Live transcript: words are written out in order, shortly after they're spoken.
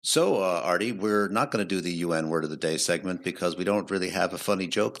So, Artie, we're not going to do the UN Word of the Day segment because we don't really have a funny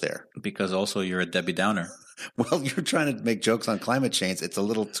joke there. Because also you're a Debbie Downer. Well, you're trying to make jokes on climate change. It's a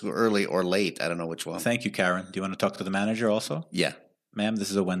little too early or late. I don't know which one. Thank you, Karen. Do you want to talk to the manager also? Yeah. Ma'am,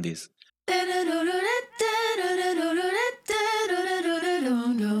 this is a Wendy's.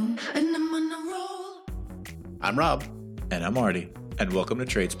 I'm Rob. And I'm Artie. And welcome to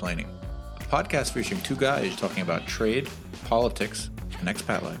Tradesplaining, a podcast featuring two guys talking about trade, politics, and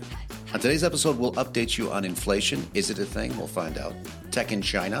expat life. On today's episode, we'll update you on inflation. Is it a thing? We'll find out. Tech in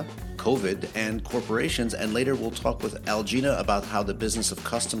China, COVID, and corporations. And later we'll talk with Algina about how the business of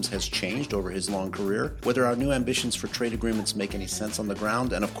customs has changed over his long career, whether our new ambitions for trade agreements make any sense on the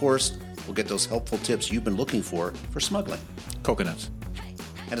ground. And of course, we'll get those helpful tips you've been looking for smuggling. Coconuts.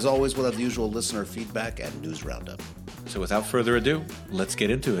 And as always, we'll have the usual listener feedback and news roundup. So without further ado, let's get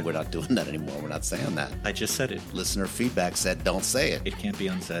into it. We're not doing that anymore. We're not saying that. I just said it. Listener feedback said don't say it. It can't be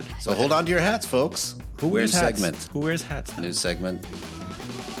unsaid. So hold on to your hats, folks. Who wears hats? Segment. Who wears hats? New segment.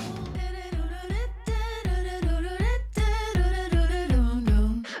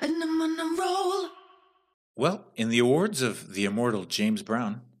 Well, in the awards of the immortal James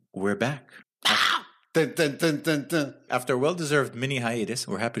Brown, we're back. Dun, dun, dun, dun, dun. After a well-deserved mini hiatus,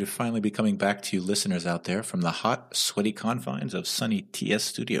 we're happy to finally be coming back to you listeners out there from the hot, sweaty confines of sunny TS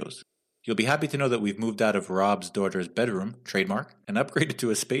Studios. You'll be happy to know that we've moved out of Rob's daughter's bedroom, trademark, and upgraded to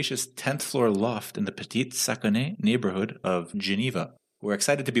a spacious 10th floor loft in the Petite Saconnet neighborhood of Geneva. We're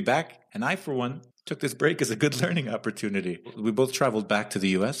excited to be back, and I, for one, took this break as a good learning opportunity. We both traveled back to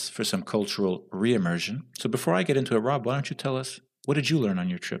the US for some cultural re-immersion. So before I get into it, Rob, why don't you tell us, what did you learn on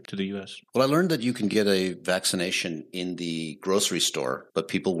your trip to the U.S.? Well, I learned that you can get a vaccination in the grocery store, but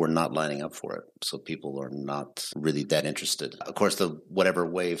people were not lining up for it. So people are not really that interested. Of course, the whatever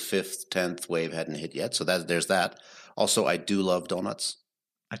wave, 5th, 10th wave hadn't hit yet. So there's that. Also, I do love donuts.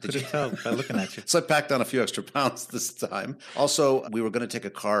 I couldn't tell by looking at you. So I packed on a few extra pounds this time. Also, we were going to take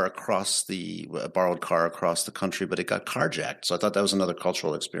a borrowed car across the country, but it got carjacked. So I thought that was another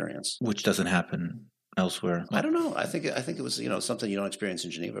cultural experience. Which doesn't happen elsewhere. I don't know. I think it was, something you don't experience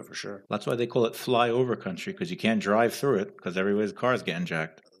in Geneva for sure. That's why they call it flyover country, because you can't drive through it because everybody's car's getting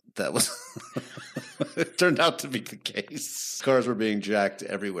jacked. That was it turned out to be the case. Cars were being jacked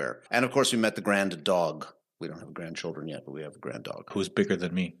everywhere. And of course we met the grand dog. We don't have grandchildren yet, but we have a grand dog. Who's bigger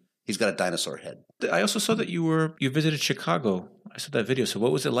than me? He's got a dinosaur head. I also saw that you visited Chicago. I saw that video. So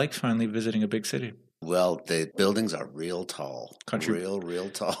what was it like finally visiting a big city? Well, the buildings are real tall. Real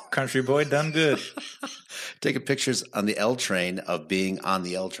tall. Country boy done good. Taking pictures on the L train of being on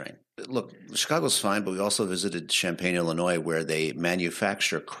the L train. Look, Chicago's fine, but we also visited Champaign, Illinois, where they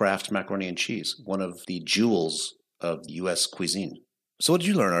manufacture Kraft macaroni and cheese, one of the jewels of U.S. cuisine. So what did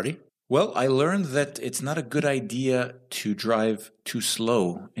you learn, Artie? Well, I learned that it's not a good idea to drive too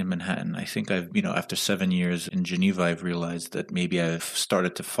slow in Manhattan. I think after 7 years in Geneva, I've realized that maybe I've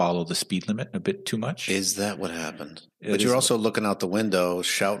started to follow the speed limit a bit too much. Is that what happened? But you're also looking out the window,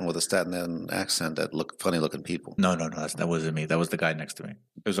 shouting with a Staten Island accent at funny-looking people. No, that wasn't me. That was the guy next to me.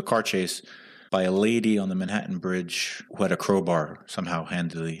 It was a car chase by a lady on the Manhattan Bridge who had a crowbar somehow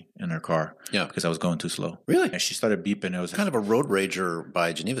handily in her car. Yeah. Because I was going too slow. Really? And she started beeping. It was kind of a road rager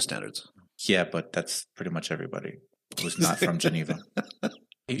by Geneva standards. Yeah, but that's pretty much everybody who's not from Geneva.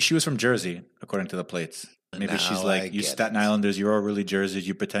 She was from Jersey, according to the plates. Maybe she's like, you Staten Islanders, you're all really Jerseys.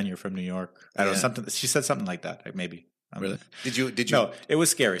 You pretend you're from New York. I don't know, something. She said something like that, maybe. Really? Did you? No, it was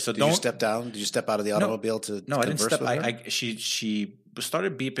scary. So did you step down? Did you step out of the automobile to No, I didn't step. With her? She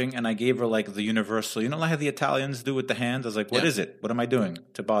started beeping, and I gave her like the universal. You know, like how the Italians do with the hands. I was like, "What is it? What am I doing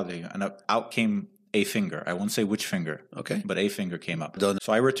to bother you?" And out came a finger. I won't say which finger. Okay, but a finger came up.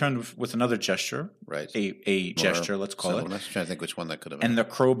 So I returned with another gesture. Right. A gesture. Let's call it. I'm trying to think which one that could have been. And the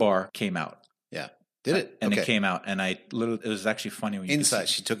crowbar came out. Yeah. Did it? And it came out, and it was actually funny when you inside.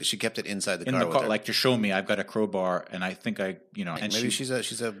 She kept it inside the car. In the car, like to show me I've got a crowbar, and I think And maybe she's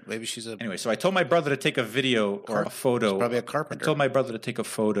a. Anyway, so I told my brother to take a video or a photo. She's probably a carpenter. I told my brother to take a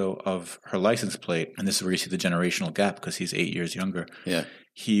photo of her license plate, and this is where you see the generational gap because he's 8 years younger. Yeah.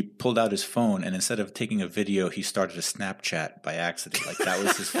 He pulled out his phone, and instead of taking a video, he started a Snapchat by accident. Like that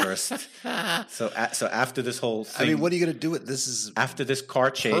was his first. So after this whole thing, I mean, what are you going to do with this? Is after this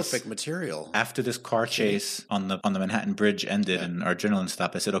car chase, perfect material. After this car chase on the Manhattan Bridge ended, and our adrenaline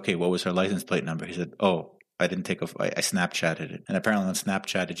stopped. I said, "Okay, what was her license plate number?" He said, "Oh, I didn't take I Snapchatted it." And apparently on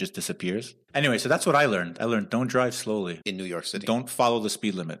Snapchat, it just disappears. Anyway, so that's what I learned. I learned don't drive slowly. In New York City. Don't follow the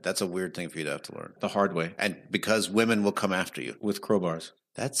speed limit. That's a weird thing for you to have to learn. The hard way. And because women will come after you. With crowbars.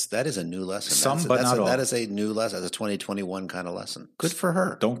 That is a new lesson. But not all. That is a new lesson. That's a 2021 kind of lesson. Good for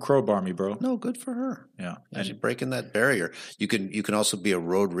her. Don't crowbar me, bro. No, good for her. Yeah. And she's breaking that barrier. You can also be a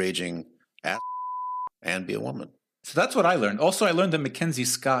road raging ass and be a woman. So that's what I learned. Also, I learned that Mackenzie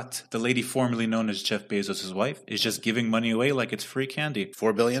Scott, the lady formerly known as Jeff Bezos' wife, is just giving money away like it's free candy.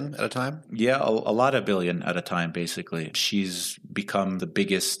 $4 billion at a time? Yeah, a lot of billion at a time, basically. She's become the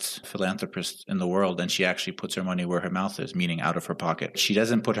biggest philanthropist in the world, and she actually puts her money where her mouth is, meaning out of her pocket. She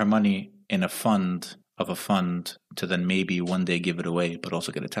doesn't put her money in a fund to then maybe one day give it away, but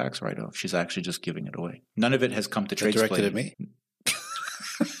also get a tax write-off. She's actually just giving it away. None of it has come to trade directed at me?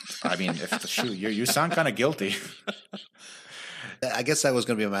 I mean, you sound kind of guilty. I guess that was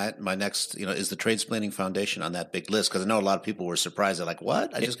going to be my next, is the Tradesplaining Foundation on that big list? Because I know a lot of people were surprised. They're like,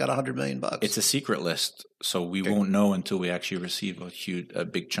 what? I just got $100 million. It's a secret list, so we won't know until we actually receive a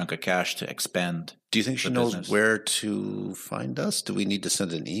big chunk of cash to expand. Do you think she knows where to find us? Do we need to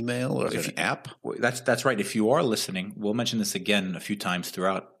send an email or an app? That's right. If you are listening, we'll mention this again a few times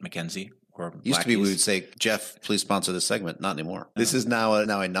throughout, Mackenzie. Used to be we would say, Jeff, please sponsor this segment. Not anymore. This is now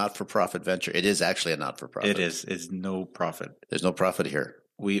a not-for-profit venture. It is actually a not-for-profit. It is. It's no profit. There's no profit here,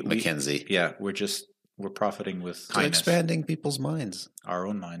 Mackenzie. Yeah, we're profiting with kindness. Expanding people's minds. Our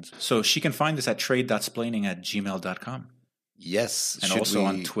own minds. So she can find us at trade.splaining@gmail.com. Yes. And also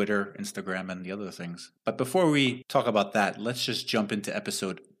on Twitter, Instagram, and the other things. But before we talk about that, let's just jump into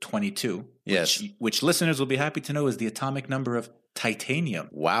episode 22. Yes. Which listeners will be happy to know is the atomic number of titanium.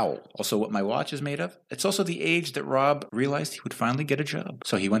 Wow. Also what my watch is made of. It's also the age that Rob realized he would finally get a job.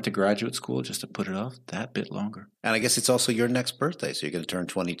 So he went to graduate school just to put it off that bit longer. And I guess it's also your next birthday. So you're going to turn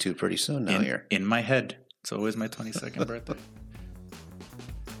 22 pretty soon now here. In my head. It's always my 22nd birthday.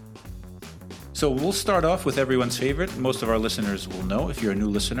 So we'll start off with everyone's favorite. Most of our listeners will know. If you're a new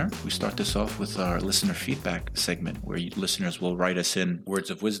listener, we start this off with our listener feedback segment where listeners will write us in words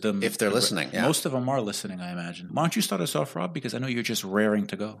of wisdom. If they're listening. Yeah. Most of them are listening, I imagine. Why don't you start us off, Rob? Because I know you're just raring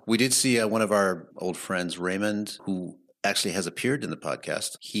to go. We did see one of our old friends, Raymond, who actually has appeared in the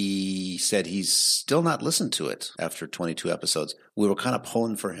podcast. He said he's still not listened to it after 22 episodes. We were kind of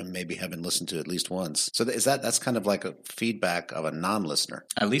pulling for him, maybe having listened to it at least once. So that's kind of like a feedback of a non-listener.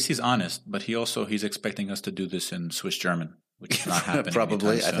 At least he's honest, but he's expecting us to do this in Swiss German, which is not happening.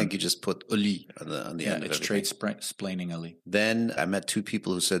 Probably. I think you just put Uli on the end of it. It's trade-splaining Uli. Then I met two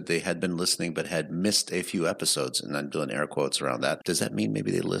people who said they had been listening but had missed a few episodes, and I'm doing air quotes around that. Does that mean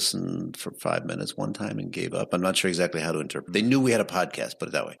maybe they listened for 5 minutes one time and gave up? I'm not sure exactly how to interpret. They knew we had a podcast, put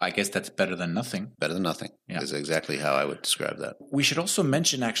it that way. I guess that's better than nothing. Better than nothing is exactly how I would describe that. We should also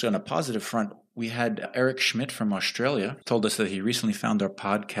mention, actually, on a positive front, we had Eric Schmidt from Australia told us that he recently found our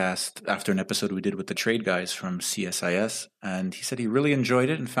podcast after an episode we did with the trade guys from CSIS. And he said he really enjoyed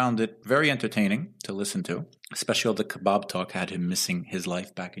it and found it very entertaining to listen to. Especially all the kebab talk had him missing his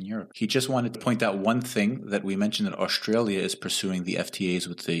life back in Europe. He just wanted to point out one thing that we mentioned, that Australia is pursuing the FTAs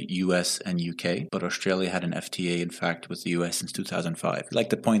with the US and UK, but Australia had an FTA, in fact, with the US since 2005. I'd like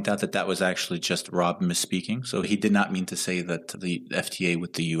to point out that was actually just Rob misspeaking. So he did not mean to say that the FTA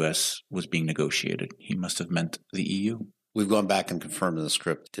with the US was being negotiated. He must have meant the EU. We've gone back and confirmed the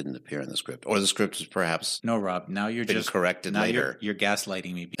script didn't appear in the script. Or the script was perhaps... No, Rob, now you're just... corrected later. You're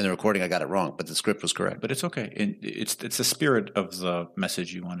gaslighting me. In the recording, I got it wrong, but the script was correct. But it's okay. It's the spirit of the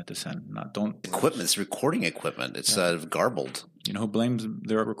message you wanted to send. Equipment. It's recording equipment. It's garbled. You know who blames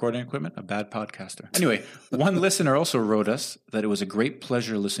their recording equipment? A bad podcaster. Anyway, one listener also wrote us that it was a great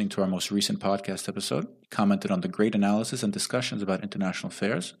pleasure listening to our most recent podcast episode. Commented on the great analysis and discussions about international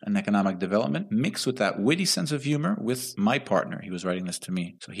affairs and economic development, mixed with that witty sense of humor with my partner. He was writing this to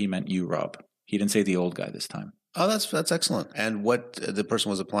me, so he meant you, Rob. He didn't say the old guy this time. Oh, that's excellent. And what, the person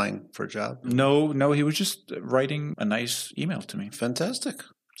was applying for a job? No, he was just writing a nice email to me. Fantastic.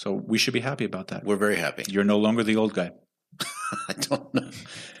 So we should be happy about that. We're very happy. You're no longer the old guy. I don't know.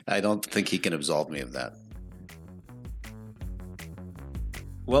 I don't think he can absolve me of that.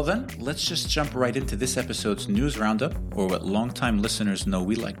 Well then, let's just jump right into this episode's news roundup, or what longtime listeners know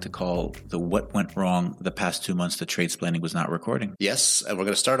we like to call the what went wrong the past 2 months that Tradesplaining was not recording. Yes, and we're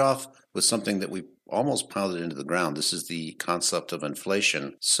going to start off with something that we almost pounded into the ground. This is the concept of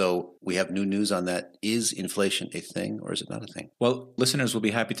inflation. So we have new news on that. Is inflation a thing or is it not a thing? Well, listeners will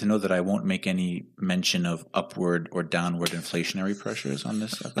be happy to know that I won't make any mention of upward or downward inflationary pressures on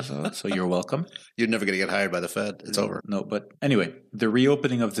this episode, so you're welcome. You're never going to get hired by the Fed. It's over. No, but anyway, the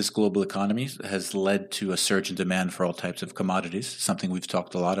reopening of this global economy has led to a surge in demand for all types of commodities, something we've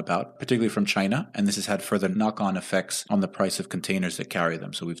talked a lot about, particularly from China, and this has had further knock-on effects on the price of containers that carry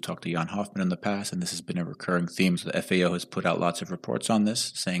them. So we've talked to Jan John Hoffman in the past, and this has been a recurring theme. So the FAO has put out lots of reports on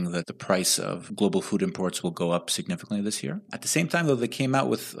this, saying that the price of global food imports will go up significantly this year. At the same time, though, they came out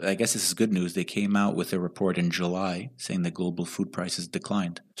with, I guess this is good news, they came out with a report in July saying that global food prices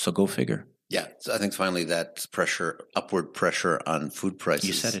declined. So go figure. Yeah, so I think finally that upward pressure on food prices.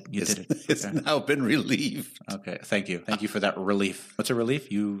 You said it. You did it. It's now been relieved. Okay, thank you. Thank you for that relief. What's a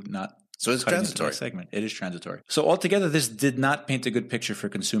relief? You not... So it's transitory. Segment. It is transitory. So altogether, this did not paint a good picture for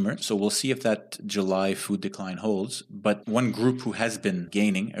consumers. So we'll see if that July food decline holds. But one group who has been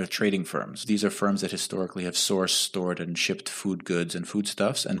gaining are trading firms. These are firms that historically have sourced, stored, and shipped food goods and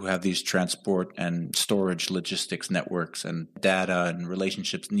foodstuffs, and who have these transport and storage logistics networks and data and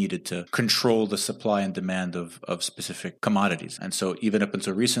relationships needed to control the supply and demand of specific commodities. And so even up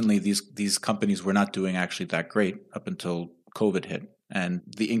until recently, these companies were not doing actually that great up until COVID hit. And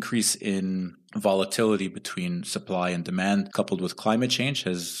the increase in volatility between supply and demand, coupled with climate change,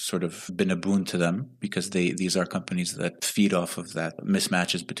 has sort of been a boon to them because these are companies that feed off of that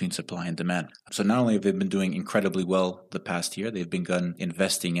mismatches between supply and demand. So not only have they been doing incredibly well the past year, they've begun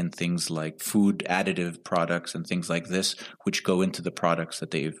investing in things like food additive products and things like this, which go into the products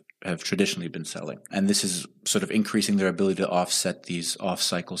that they have traditionally been selling. And this is sort of increasing their ability to offset these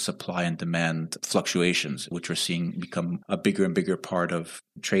off-cycle supply and demand fluctuations, which we're seeing become a bigger and bigger part of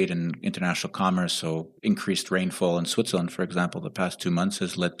trade and international commerce. So increased rainfall in Switzerland, for example, the past 2 months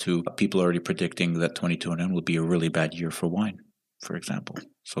has led to people already predicting that 2021 will be a really bad year for wine, for example.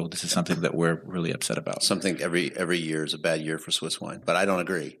 So this is something that we're really upset about. Something every year is a bad year for Swiss wine, but I don't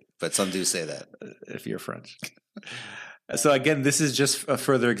agree. But some do say that. If you're French. So again, this is just a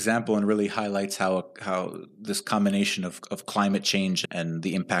further example and really highlights how this combination of climate change and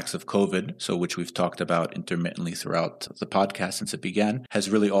the impacts of COVID, so which we've talked about intermittently throughout the podcast since it began, has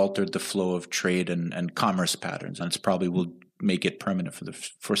really altered the flow of trade and commerce patterns. And it's probably will make it permanent for the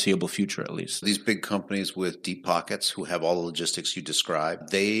foreseeable future, at least. These big companies with deep pockets who have all the logistics you described,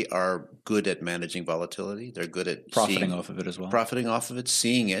 they are good at managing volatility. They're good at profiting off of it as well. Profiting off of it,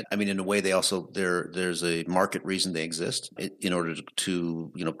 seeing it. I mean, in a way, they also there's a market reason they exist in order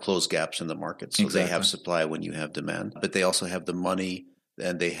to close gaps in the market. So Exactly. They have supply when you have demand, but they also have the money.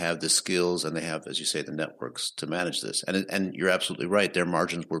 And they have the skills and they have, as you say, the networks to manage this. And you're absolutely right. Their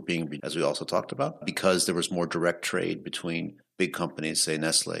margins were being, as we also talked about, because there was more direct trade between big companies, say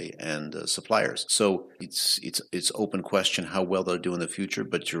Nestle, and suppliers. So it's open question how well they'll do in the future.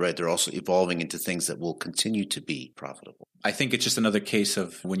 But you're right. They're also evolving into things that will continue to be profitable. I think it's just another case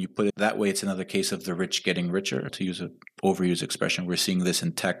of, when you put it that way, it's another case of the rich getting richer, to use an overused expression. We're seeing this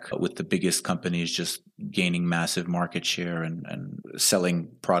in tech with the biggest companies just gaining massive market share and selling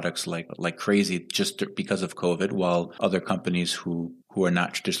products like crazy just because of COVID, while other companies who are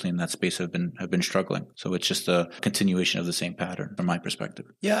not traditionally in that space have been struggling. So it's just a continuation of the same pattern from my perspective.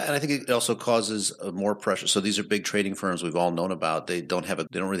 Yeah, and I think it also causes more pressure. So these are big trading firms we've all known about. They don't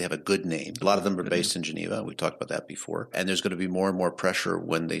really have a good name. A lot of them are based in Geneva. We've talked about that before. And there's going to be more and more pressure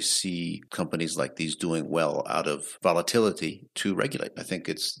when they see companies like these doing well out of volatility to regulate. I think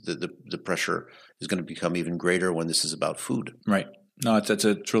it's the pressure is going to become even greater when this is about food. Right. No, that's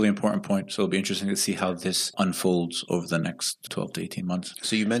a truly important point. So it'll be interesting to see how this unfolds over the next 12 to 18 months.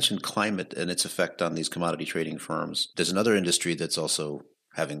 So you mentioned climate and its effect on these commodity trading firms. There's another industry that's also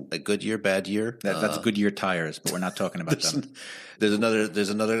having a good year, bad year. That's Goodyear tires, but we're not talking about them. There's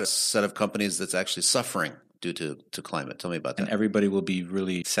another set of companies that's actually suffering due to climate. Tell me about that. And everybody will be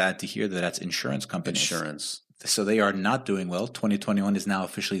really sad to hear that that's insurance companies. Insurance. So they are not doing well. 2021 is now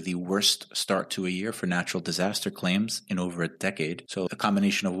officially the worst start to a year for natural disaster claims in over a decade. So a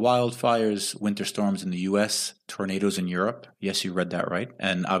combination of wildfires, winter storms in the U.S., tornadoes in Europe. Yes, you read that right.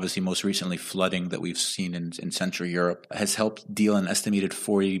 And obviously most recently flooding that we've seen in Central Europe has helped deal an estimated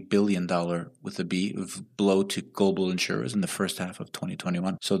 $40 billion with a B of blow to global insurers in the first half of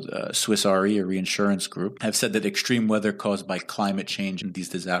 2021. So Swiss Re, a reinsurance group, have said that extreme weather caused by climate change in these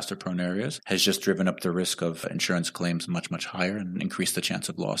disaster-prone areas has just driven up the risk of insurance claims much, much higher and increased the chance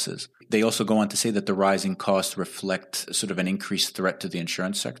of losses. They also go on to say that the rising costs reflect sort of an increased threat to the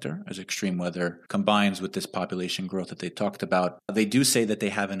insurance sector as extreme weather combines with this population growth that they talked about. They do say that they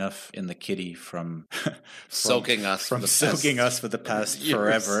have enough in the kitty from soaking us for the past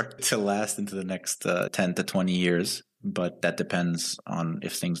forever to last into the next 10 to 20 years. But that depends on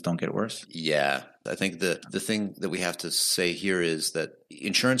if things don't get worse. Yeah. I think the thing that we have to say here is that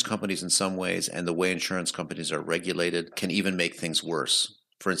insurance companies in some ways and the way insurance companies are regulated can even make things worse.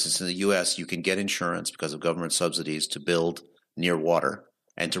 For instance, in the U.S., you can get insurance because of government subsidies to build near water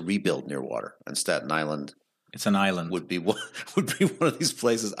and to rebuild near water. And Staten Island It's an island. would be one of these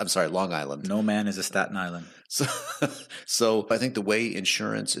places. I'm sorry, Long Island. No man is a Staten Island. So I think the way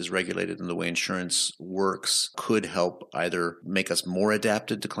insurance is regulated and the way insurance works could help either make us more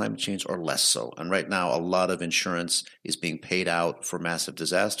adapted to climate change or less so. And right now, a lot of insurance is being paid out for massive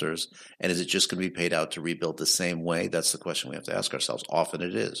disasters. And is it just going to be paid out to rebuild the same way? That's the question we have to ask ourselves. Often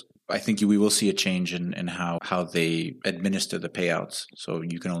it is. I think we will see a change in how they administer the payouts. So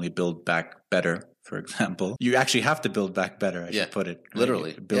you can only build back better, for example. You actually have to build back better, I should put it. Right?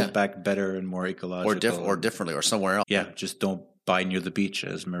 Literally. Build back better and more ecological. Or differently, or somewhere else. Yeah, just don't buy near the beach,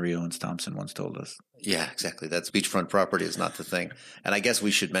 as Marie Owens Thompson once told us. Yeah, exactly. That's beachfront property is not the thing. And I guess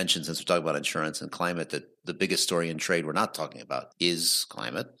we should mention, since we're talking about insurance and climate, that the biggest story in trade we're not talking about is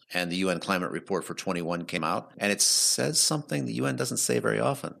climate. And the UN climate report for 21 came out, and it says something the UN doesn't say very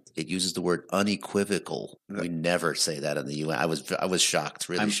often. It uses the word unequivocal. We never say that in the UN. I was shocked,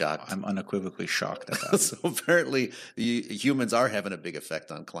 really shocked. I'm unequivocally shocked at that. So apparently humans are having a big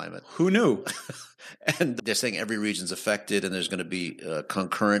effect on climate. Who knew? And they're saying every region's affected, and there's going to be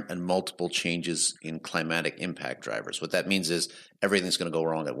concurrent and multiple changes in climatic impact drivers. What that means is everything's going to go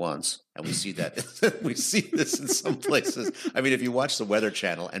wrong at once. And we see that. We see this in some places. I mean, if you watch the Weather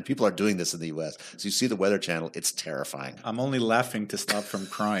Channel, and people are doing this in the U.S., so you see the Weather Channel, it's terrifying. I'm only laughing to stop from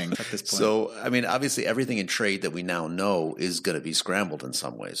crying at this point. So, I mean, obviously everything in trade that we now know is going to be scrambled in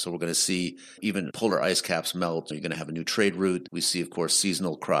some ways. So we're going to see even polar ice caps melt. You're going to have a new trade route. We see, of course,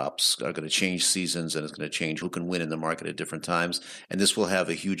 seasonal crops are going to change seasons, and it's going to change who can win in the market at different times. And this will have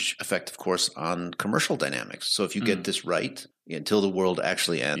a huge effect, of course, on commercial dynamics. So if you get this right, until the world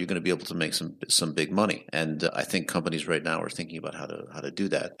actually ends, you're going to be able to make some big money. And I think companies right now are thinking about how to do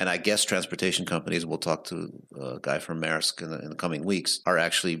that. And I guess transportation companies, we'll talk to a guy from Maersk in the coming weeks, are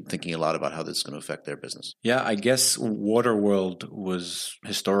actually thinking a lot about how this is going to affect their business. Yeah, I guess Waterworld was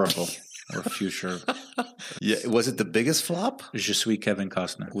historical. Or future. Yeah, was it the biggest flop? Je suis Kevin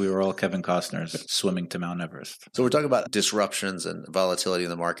Costner. We were all Kevin Costners swimming to Mount Everest. So we're talking about disruptions and volatility in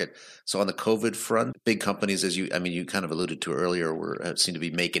the market. So on the COVID front, big companies, you kind of alluded to earlier, seem to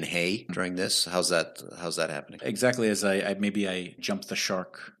be making hay during this. How's that happening? Exactly as I jumped the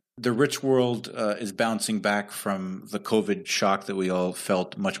shark. The rich world is bouncing back from the COVID shock that we all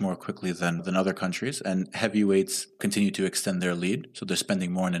felt much more quickly than other countries, and heavyweights continue to extend their lead. So they're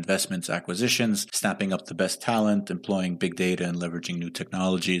spending more on investments, acquisitions, snapping up the best talent, employing big data and leveraging new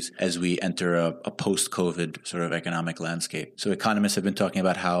technologies as we enter a post-COVID sort of economic landscape. So economists have been talking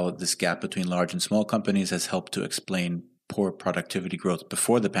about how this gap between large and small companies has helped to explain poor productivity growth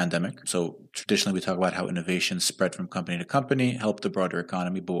before the pandemic. So traditionally we talk about how innovation spread from company to company, helped the broader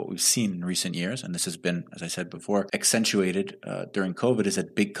economy. But what we've seen in recent years, and this has been, as I said before, accentuated during COVID, is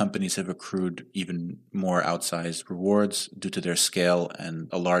that big companies have accrued even more outsized rewards due to their scale, and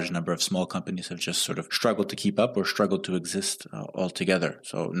a large number of small companies have just sort of struggled to keep up or struggled to exist altogether.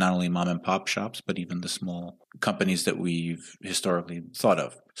 So not only mom and pop shops, but even the small companies that we've historically thought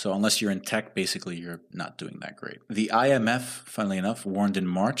of. So unless you're in tech, basically you're not doing that great. The IMF, funnily enough, warned in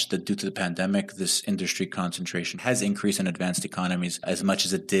March that due to the pandemic, this industry concentration has increased in advanced economies as much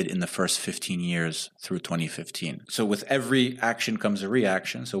as it did in the first 15 years through 2015. So with every action comes a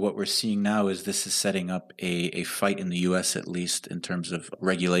reaction. So what we're seeing now is this is setting up a fight in the US, at least in terms of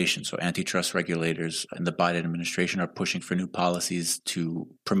regulation. So antitrust regulators and the Biden administration are pushing for new policies to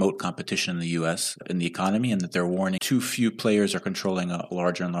promote competition in the US in the economy, and that they're warning too few players are controlling a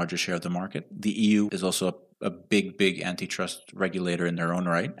larger and larger share of the market. The EU is also a big antitrust regulator in their own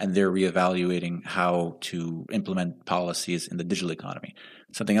right, and they're reevaluating how to implement policies in the digital economy.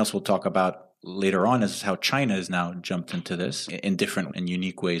 Something else we'll talk about later on is how China has now jumped into this in different and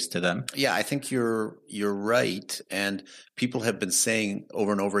unique ways to them. Yeah, I think you're right. And people have been saying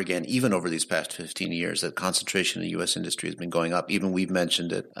over and over again, even over these past 15 years, that concentration in the U.S. industry has been going up. Even we've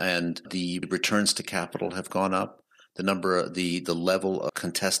mentioned it. And the returns to capital have gone up. The level of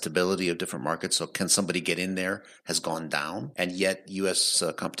contestability of different markets, so can somebody get in there, has gone down. And yet U.S.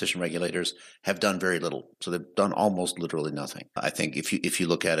 competition regulators have done very little. So they've done almost literally nothing. I think if you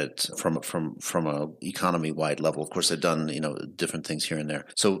look at it from a economy-wide level, of course they've done different things here and there.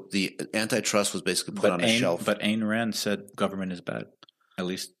 So the antitrust was basically put on a shelf. But Ayn Rand said government is bad. At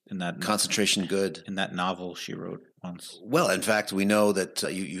least in that concentration good. In that novel she wrote. once. Well, in fact, we know that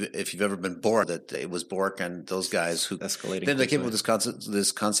if you've ever been Bork, that it was Bork and those guys who Escalating Then they came up quickly. with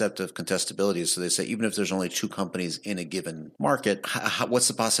this concept of contestability. So they say even if there's only two companies in a given market, what's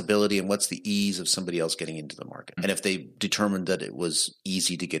the possibility and what's the ease of somebody else getting into the market? And if they determined that it was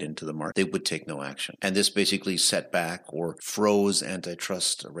easy to get into the market, they would take no action. And this basically set back or froze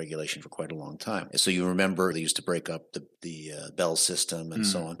antitrust regulation for quite a long time. So you remember they used to break up the Bell system and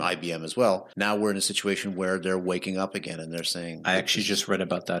so on, IBM as well. Now we're in a situation where they're waking up again and they're saying, I actually just read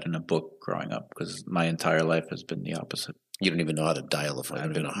about that in a book growing up because my entire life has been the opposite. you don't even know how to dial a phone. You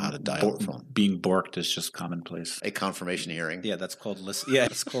don't even know how to dial a phone. Being borked is just commonplace. A confirmation hearing. Yeah, that's called yeah,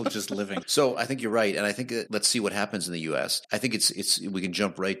 it's called just living. So I think you're right, and I think that let's see what happens in the U.S. I think it's we can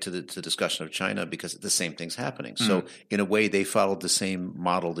jump right to the discussion of China because the same thing's happening. So in a way, they followed the same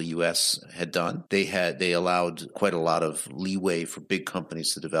model the U.S. had done. They allowed quite a lot of leeway for big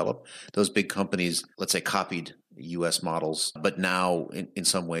companies to develop. Those big companies, let's say, copied U.S. models, but now in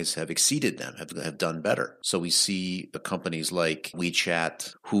some ways have exceeded them, have done better. So we see companies like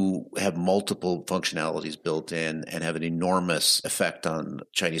WeChat who have multiple functionalities built in and have an enormous effect on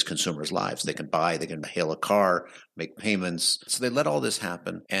Chinese consumers' lives. They can hail a car, make payments. So they let all this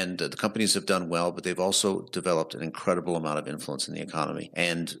happen. And the companies have done well, but they've also developed an incredible amount of influence in the economy.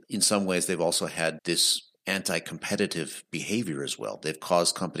 And in some ways, they've also had this anti-competitive behavior as well. They've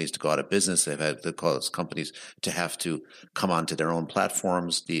caused companies to go out of business. They've caused companies to have to come onto their own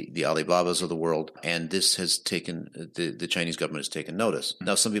platforms, the Alibabas of the world. And this has taken, the Chinese government has taken notice.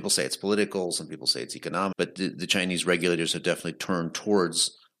 Now, some people say it's political, some people say it's economic, but the Chinese regulators have definitely turned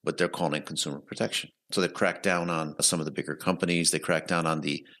towards what they're calling consumer protection. So they've cracked down on some of the bigger companies. They cracked down on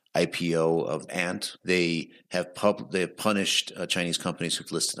the IPO of Ant. They have punished Chinese companies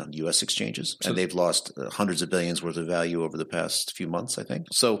who've listed on U.S. exchanges, and they've lost hundreds of billions worth of value over the past few months, I think.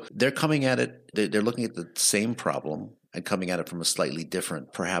 So they're coming at it. They're looking at the same problem and coming at it from a slightly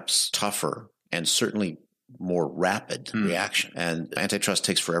different, perhaps tougher, and certainly more rapid reaction. And antitrust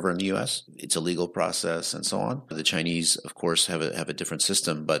takes forever in the U.S. It's a legal process and so on. The Chinese, of course, have a different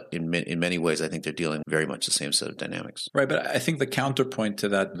system, but in many ways, I think they're dealing very much the same set of dynamics. Right, but I think the counterpoint to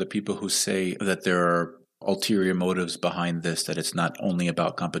that, the people who say that there are ulterior motives behind this, that it's not only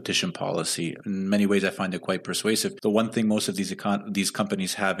about competition policy. In many ways, I find it quite persuasive. The one thing most of these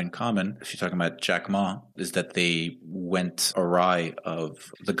companies have in common, if you're talking about Jack Ma, is that they went awry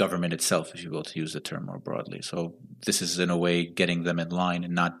of the government itself, if you will, to use the term more broadly. So this is in a way getting them in line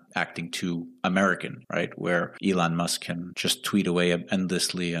and not acting too American, right? Where Elon Musk can just tweet away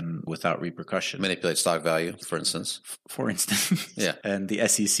endlessly and without repercussion. Manipulate stock value, for instance. Yeah. And the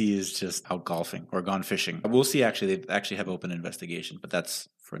SEC is just out golfing or gone fishing. We'll see. Actually, they actually have open investigation, but that's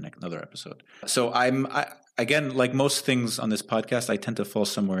for another episode. So again, like most things on this podcast, I tend to fall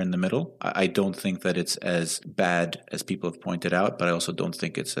somewhere in the middle. I don't think that it's as bad as people have pointed out, but I also don't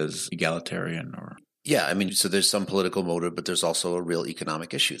think it's as egalitarian or... Yeah, I mean, so there's some political motive, but there's also a real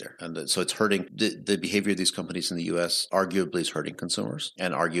economic issue there. And so it's hurting the behavior of these companies in the U.S. arguably is hurting consumers,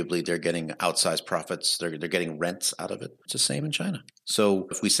 and arguably they're getting outsized profits. They're getting rents out of it. It's the same in China. So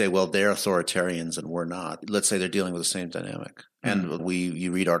if we say, well, they're authoritarians and we're not, let's say they're dealing with the same dynamic. And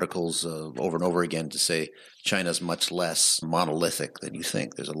you read articles over and over again to say China's much less monolithic than you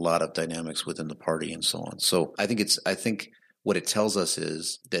think. There's a lot of dynamics within the party and so on. So I think what it tells us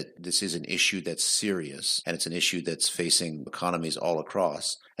is that this is an issue that's serious, and it's an issue that's facing economies all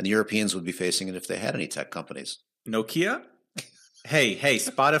across. And the Europeans would be facing it if they had any tech companies. Nokia? Hey,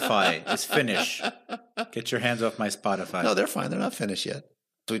 Spotify is Finnish. Get your hands off my Spotify. No, they're fine. They're not finished yet.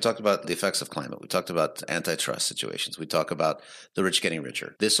 So we talked about the effects of climate. We talked about antitrust situations. We talk about the rich getting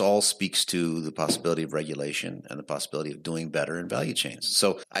richer. This all speaks to the possibility of regulation and the possibility of doing better in value chains.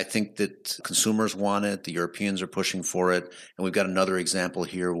 So I think that consumers want it. The Europeans are pushing for it. And we've got another example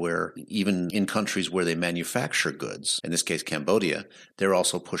here where even in countries where they manufacture goods, in this case, Cambodia, they're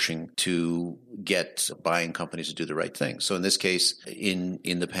also pushing to get buying companies to do the right thing. So in this case, in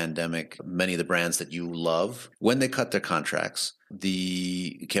the pandemic, many of the brands that you love, when they cut their contracts,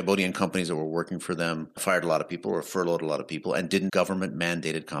 the Cambodian companies that were working for them fired a lot of people or furloughed a lot of people and didn't government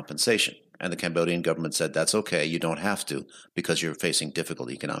mandated compensation. And the Cambodian government said, that's okay, you don't have to because you're facing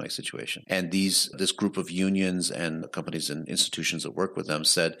difficult economic situation. And this group of unions and companies and institutions that work with them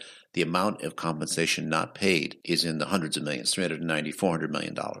said the amount of compensation not paid is in the hundreds of millions, $390, $400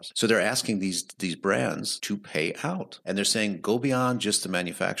 million. So they're asking these brands to pay out. And they're saying, go beyond just the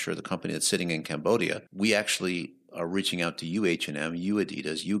manufacturer, the company that's sitting in Cambodia. We actually are reaching out to you, H&M, you,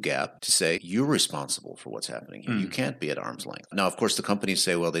 Adidas, you, Gap, to say you're responsible for what's happening here. You can't be at arm's length. Now, of course, the companies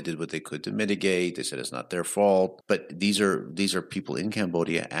say, well, they did what they could to mitigate. They said it's not their fault. But these are people in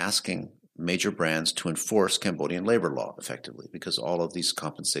Cambodia asking major brands to enforce Cambodian labor law effectively, because all of these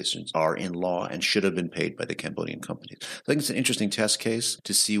compensations are in law and should have been paid by the Cambodian companies. I think it's an interesting test case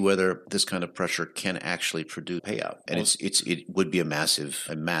to see whether this kind of pressure can actually produce payout. And it would be a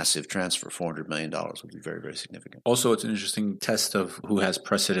massive transfer. $400 million would be very, very significant. Also, it's an interesting test of who has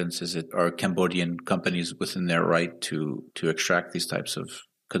precedence. Are Cambodian companies within their right to extract these types of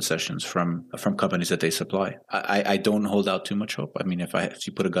concessions from companies that they supply? I don't hold out too much hope. I mean, if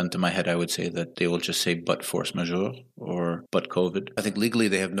you put a gun to my head, I would say that they will just say but force majeure or but COVID. I think legally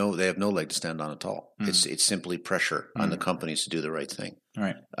they have no leg to stand on at all. It's simply pressure on the companies to do the right thing.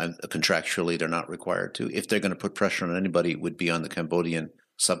 Right. And contractually, they're not required to. If they're going to put pressure on anybody, it would be on the Cambodian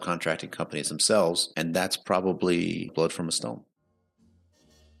subcontracting companies themselves, and that's probably blood from a stone.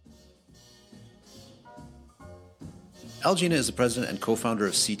 Al Gina is the president and co-founder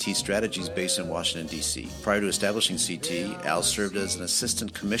of CT Strategies based in Washington, D.C. Prior to establishing CT, Al served as an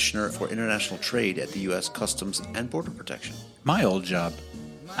assistant commissioner for international trade at the U.S. Customs and Border Protection. My old job.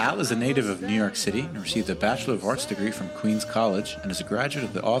 Al is a native of New York City and received a Bachelor of Arts degree from Queens College and is a graduate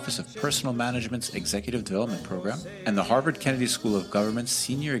of the Office of Personal Management's Executive Development Program and the Harvard Kennedy School of Government's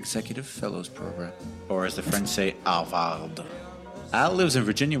Senior Executive Fellows Program, or as the French say, Harvard. Al lives in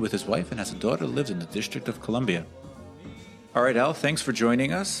Virginia with his wife and has a daughter who lives in the District of Columbia. All right, Al, thanks for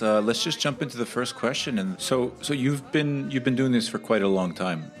joining us. Let's just jump into the first question. And so you've been doing this for quite a long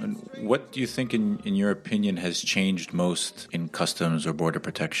time. And what do you think, in your opinion, has changed most in customs or border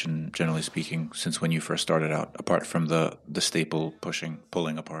protection, generally speaking, since when you first started out, apart from the staple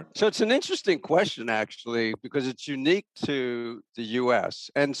pulling apart? So it's an interesting question, actually, because it's unique to the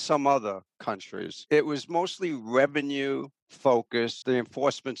U.S. and some other countries. It was mostly revenue focused. The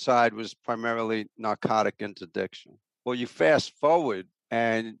enforcement side was primarily narcotic interdiction. Well, you fast forward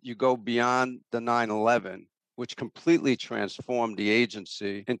and you go beyond the 9/11, which completely transformed the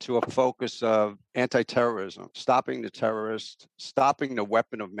agency into a focus of anti-terrorism, stopping the terrorists, stopping the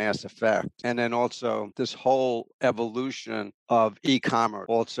weapon of mass effect. And then also this whole evolution of e-commerce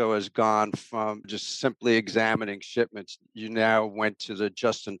also has gone from just simply examining shipments. You now went to the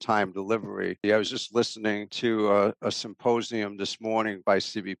just-in-time delivery. I was just listening to a symposium this morning by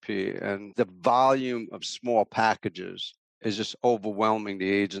CBP, and the volume of small packages is just overwhelming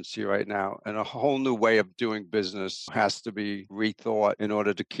the agency right now. And a whole new way of doing business has to be rethought in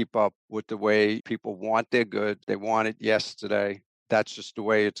order to keep up with the way people want their good. They want it yesterday. That's just the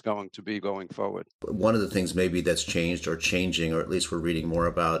way it's going to be going forward. One of the things maybe that's changed or changing, or at least we're reading more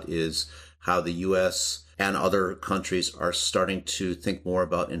about, is how the U.S. and other countries are starting to think more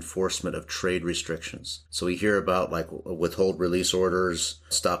about enforcement of trade restrictions. So we hear about like withhold release orders,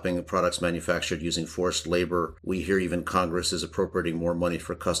 stopping products manufactured using forced labor. We hear even Congress is appropriating more money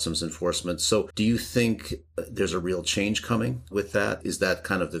for customs enforcement. So do you think there's a real change coming with that? Is that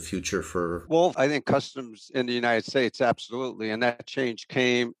kind of the future for? Well, I think customs in the United States, absolutely. And that change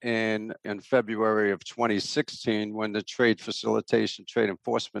came in February of 2016 when the Trade Facilitation, Trade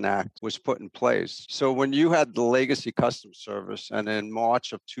Enforcement Act was put in place. So when you had the Legacy Customs Service, and in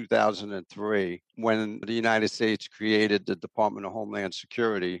March of 2003, when the United States created the Department of Homeland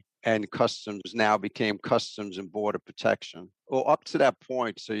Security, and customs now became Customs and Border Protection. Well, up to that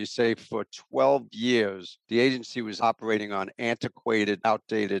point, so you say for 12 years, the agency was operating on antiquated,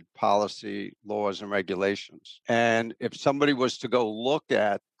 outdated policy, laws, and regulations. And if somebody was to go look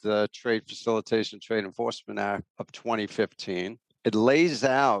at the Trade Facilitation, Trade Enforcement Act of 2015, it lays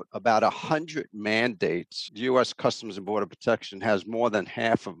out about 100 mandates. U.S. Customs and Border Protection has more than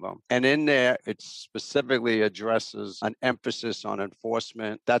half of them. And in there, it specifically addresses an emphasis on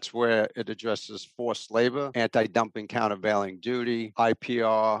enforcement. That's where it addresses forced labor, anti-dumping, countervailing duty,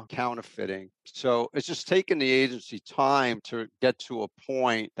 IPR, counterfeiting. So it's just taken the agency time to get to a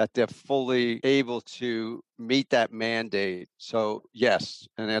point that they're fully able to meet that mandate. So yes,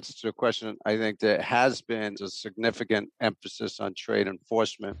 in answer to the question, I think there has been a significant emphasis on trade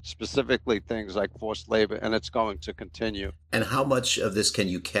enforcement, specifically things like forced labor, and it's going to continue. And how much of this can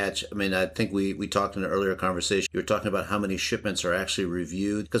you catch? I mean, I think we talked in an earlier conversation, you were talking about how many shipments are actually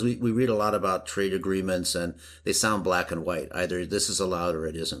reviewed, because we read a lot about trade agreements and they sound black and white. Either this is allowed or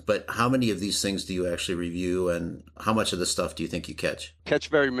it isn't. But how many of these things do you actually review, and how much of this stuff do you think you catch? Catch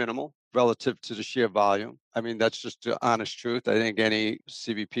very minimal relative to the sheer volume. I mean, that's just the honest truth. I think any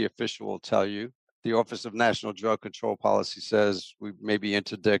CBP official will tell you. The Office of National Drug Control Policy says we maybe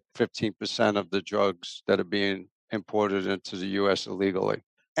interdict 15% of the drugs that are being imported into the U.S. illegally.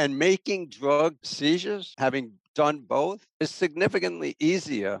 And making drug seizures, having done both, is significantly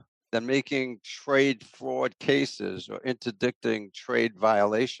easier than making trade fraud cases or interdicting trade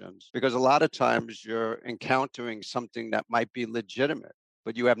violations, because a lot of times you're encountering something that might be legitimate.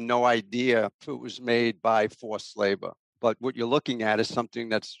 but you have no idea if it was made by forced labor. But what you're looking at is something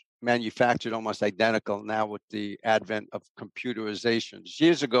that's manufactured almost identical now with the advent of computerization.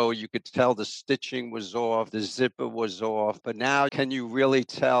 Years ago, you could tell the stitching was off, the zipper was off, but now can you really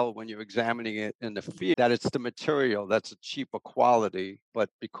tell when you're examining it in the field that it's the material that's a cheaper quality, but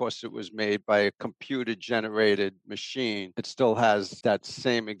because it was made by a computer generated machine, it still has that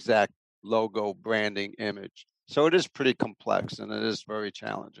same exact logo branding image. So it is pretty complex and it is very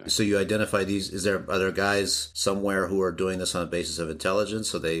challenging. So you identify these, is there other guys somewhere who are doing this on a basis of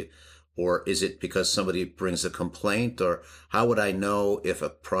intelligence? Or is it because somebody brings a complaint, or how would I know if a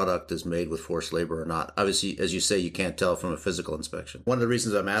product is made with forced labor or not? Obviously, as you say, you can't tell from a physical inspection. One of the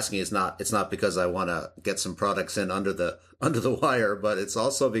reasons I'm asking is it's not because I want to get some products in under the wire, but it's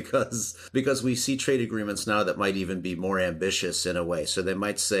also because we see trade agreements now that might even be more ambitious in a way. So they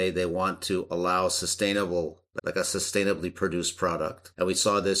might say they want to allow like a sustainably produced product. And we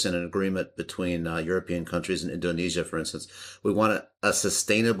saw this in an agreement between European countries and Indonesia, for instance. We want a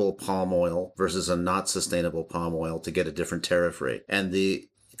sustainable palm oil versus a not sustainable palm oil to get a different tariff rate. And the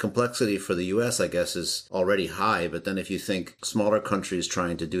complexity for the U.S., I guess, is already high. But then if you think smaller countries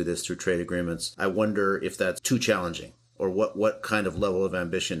trying to do this through trade agreements, I wonder if that's too challenging. Or what kind of level of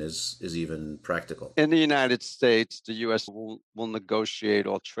ambition is even practical? In the United States, the U.S. will negotiate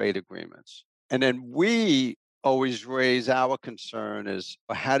all trade agreements. And then we always raise our concern is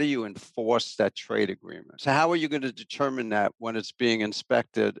how do you enforce that trade agreement? So how are you going to determine that when it's being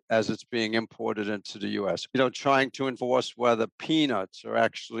inspected as it's being imported into the U.S.? Trying to enforce whether peanuts are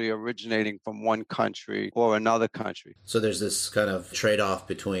actually originating from one country or another country. So there's this kind of trade-off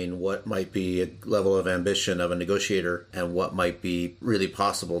between what might be a level of ambition of a negotiator and what might be really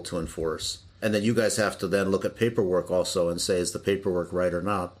possible to enforce. And then you guys have to then look at paperwork also and say, is the paperwork right or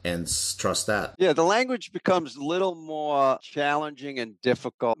not? And trust that. Yeah, the language becomes a little more challenging and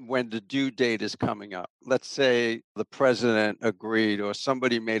difficult when the due date is coming up. Let's say the president agreed or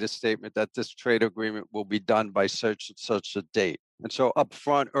somebody made a statement that this trade agreement will be done by such and such a date. And so up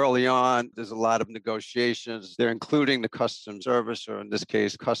front, early on, there's a lot of negotiations. They're including the Customs Service, or in this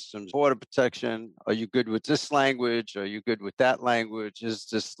case, Customs Border Protection. Are you good with this language? Are you good with that language? Is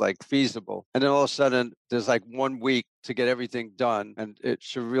this feasible? And then all of a sudden, there's 1 week to get everything done. And it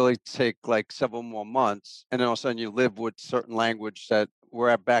should really take several more months. And then all of a sudden you live with certain language that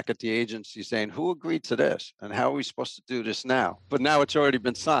we're back at the agency saying, who agreed to this? And how are we supposed to do this now? But now it's already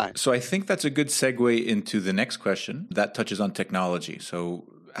been signed. So I think that's a good segue into the next question that touches on technology. So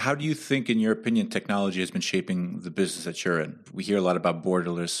how do you think, in your opinion, technology has been shaping the business that you're in? We hear a lot about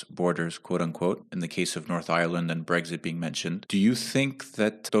borderless borders, quote unquote, in the case of North Ireland and Brexit being mentioned. Do you think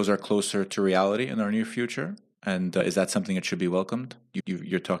that those are closer to reality in our near future? And is that something that should be welcomed?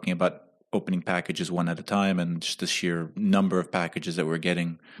 You're talking about opening packages one at a time, and just the sheer number of packages that we're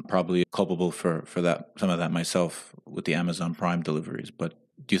getting, probably culpable for that, some of that myself with the Amazon Prime deliveries. But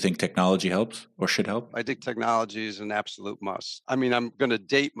do you think technology helps or should help? I think technology is an absolute must. I mean, I'm going to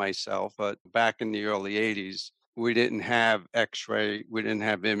date myself, but back in the early 80s, we didn't have X-ray, we didn't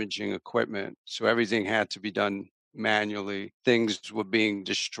have imaging equipment. So everything had to be done manually. Things were being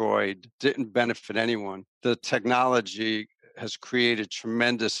destroyed, didn't benefit anyone. The technology has created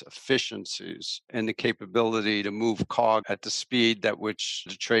tremendous efficiencies and the capability to move cargo at the speed at which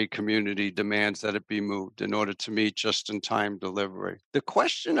the trade community demands that it be moved in order to meet just-in-time delivery. The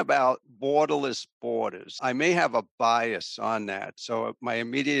question about borderless borders, I may have a bias on that. So my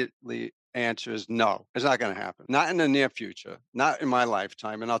immediately answer is no, it's not going to happen. Not in the near future, not in my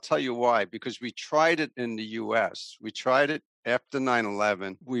lifetime. And I'll tell you why, because we tried it in the US. We tried it after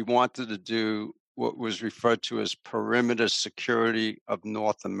 9/11. We wanted to do what was referred to as perimeter security of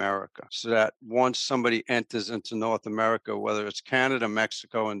North America, so that once somebody enters into North America, whether it's Canada,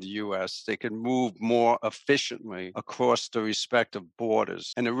 Mexico, and the US, they can move more efficiently across the respective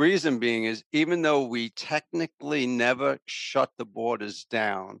borders. And the reason being is, even though we technically never shut the borders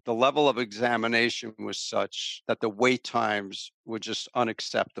down, the level of examination was such that the wait times were just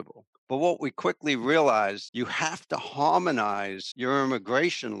unacceptable. But what we quickly realized, you have to harmonize your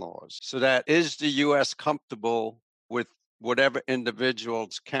immigration laws so that is the U.S. comfortable with whatever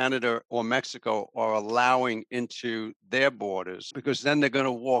individuals Canada or Mexico are allowing into their borders, because then they're going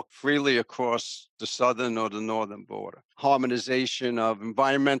to walk freely across the southern or the northern border. Harmonization of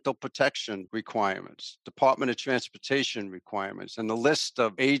environmental protection requirements, Department of Transportation requirements, and the list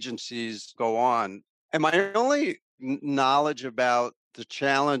of agencies go on. And my only knowledge about the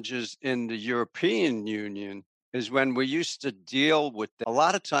challenges in the European Union is when we used to deal with them. A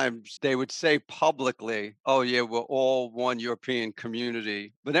lot of times they would say publicly, oh yeah, we're all one European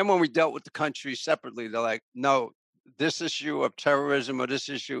community. But then when we dealt with the countries separately, they're like, no, this issue of terrorism or this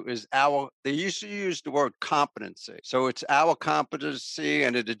issue is they used to use the word competency. So it's our competency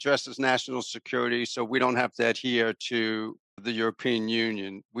and it addresses national security. So we don't have to adhere to the European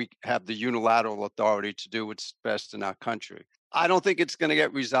Union. We have the unilateral authority to do what's best in our country. I don't think it's going to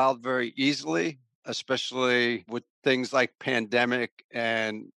get resolved very easily, especially with things like pandemic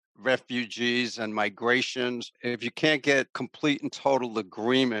and refugees and migrations. If you can't get complete and total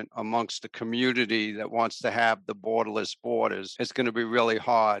agreement amongst the community that wants to have the borderless borders, it's going to be really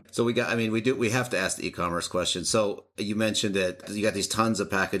hard. So we have to ask the e-commerce question. So you mentioned that you got these tons of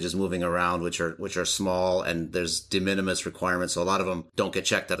packages moving around, which are small, and there's de minimis requirements. So a lot of them don't get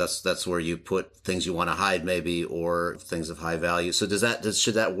checked. That's where you put things you want to hide, maybe, or things of high value. So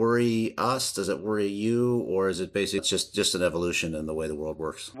should that worry us? Does it worry you, or is it basically just an evolution in the way the world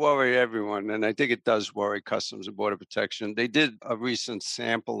works? Worry everyone, and I think it does worry Customs and Border Protection. They did a recent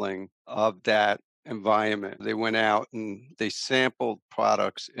sampling of that environment. They went out and they sampled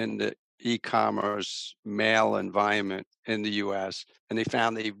products in the e-commerce mail environment in the US, and they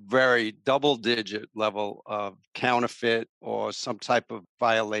found a very double-digit level of counterfeit or some type of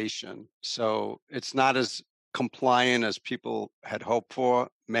violation. So it's not as compliant as people had hoped for.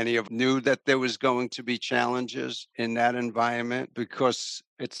 Many of knew that there was going to be challenges in that environment because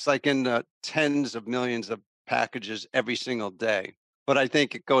it's like in the tens of millions of packages every single day. But I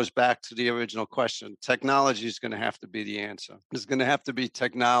think it goes back to the original question. Technology is going to have to be the answer. There's going to have to be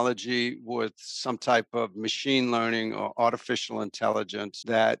technology with some type of machine learning or artificial intelligence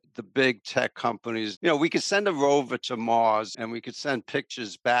that the big tech companies, we could send a rover to Mars and we could send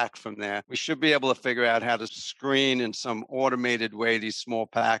pictures back from there. We should be able to figure out how to screen in some automated way these small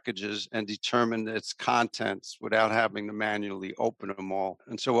packages and determine its contents without having to manually open them all.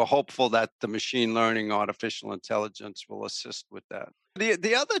 And so we're hopeful that the machine learning, artificial intelligence will assist with that.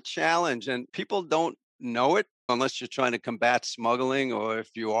 The other challenge, and people don't know it unless you're trying to combat smuggling or if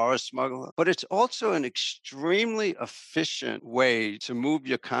you are a smuggler, but it's also an extremely efficient way to move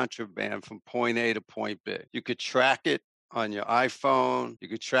your contraband from point A to point B. You could track it on your iPhone. You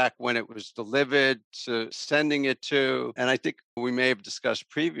could track when it was delivered to sending it to. And I think we may have discussed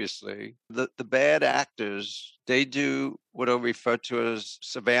previously, the bad actors, they do what are referred to as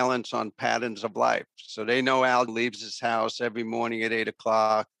surveillance on patterns of life. So they know Al leaves his house every morning at 8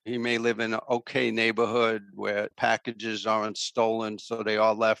 o'clock. He may live in an okay neighborhood where packages aren't stolen, so they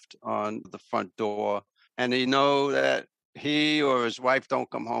are left on the front door. And they know that he or his wife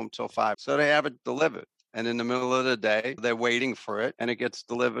don't come home till 5, so they have it delivered. And in the middle of the day, they're waiting for it and it gets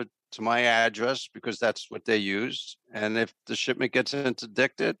delivered to my address because that's what they use. And if the shipment gets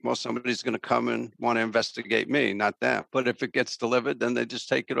interdicted, well, somebody's going to come and want to investigate me, not them. But if it gets delivered, then they just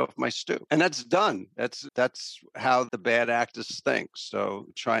take it off my stoop. And that's done. That's how the bad actors think. So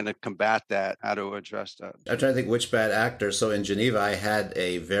trying to combat that, how to address that. I'm trying to think which bad actor. So in Geneva, I had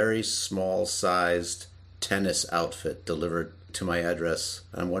a very small sized tennis outfit delivered to my address.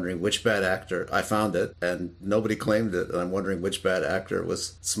 I'm wondering which bad actor. I found it and nobody claimed it. And I'm wondering which bad actor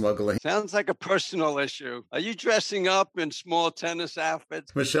was smuggling. Sounds like a personal issue. Are you dressing up in small tennis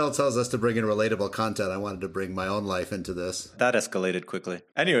outfits? Michelle tells us to bring in relatable content. I wanted to bring my own life into this. That escalated quickly.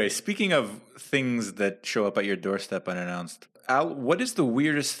 Anyway, speaking of things that show up at your doorstep unannounced, Al, what is the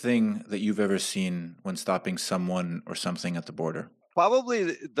weirdest thing that you've ever seen when stopping someone or something at the border?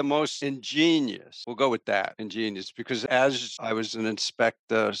 Probably the most ingenious. We'll go with that, ingenious, because as I was an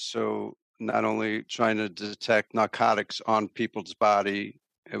inspector, so not only trying to detect narcotics on people's body,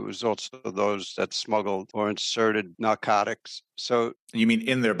 it was also those that smuggled or inserted narcotics. So you mean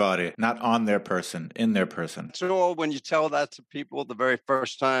in their body, not on their person, in their person. So when you tell that to people the very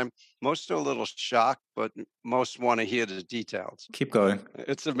first time, most are a little shocked, but most want to hear the details. Keep going.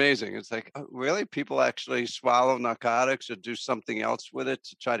 It's amazing. It's like, oh, really? People actually swallow narcotics or do something else with it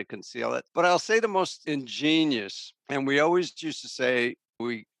to try to conceal it. But I'll say the most ingenious, and we always used to say,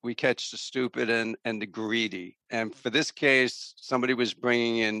 we catch the stupid and the greedy. And for this case, somebody was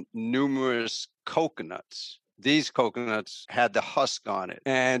bringing in numerous coconuts. These coconuts had the husk on it.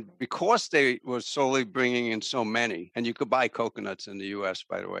 And because they were solely bringing in so many, and you could buy coconuts in the US,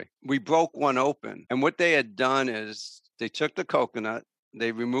 by the way, we broke one open. And what they had done is they took the coconut,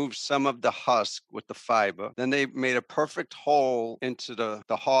 they removed some of the husk with the fiber. Then they made a perfect hole into the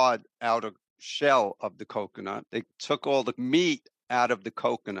hard outer shell of the coconut. They took all the meat out of the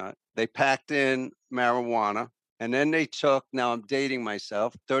coconut. They packed in marijuana. And then they took, now I'm dating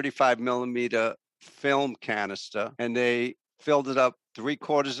myself, 35 millimeter film canister, and they filled it up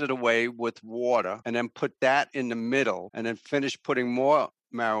 3/4 of the way with water and then put that in the middle and then finished putting more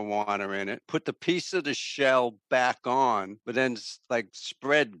marijuana in it, put the piece of the shell back on, but then like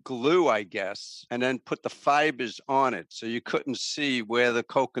spread glue, I guess, and then put the fibers on it. So you couldn't see where the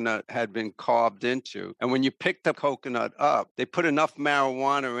coconut had been carved into. And when you picked the coconut up, they put enough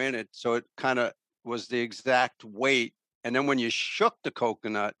marijuana in it so it kind of was the exact weight. And then when you shook the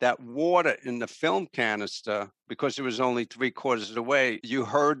coconut, that water in the film canister, because it was only 3/4 of the way, you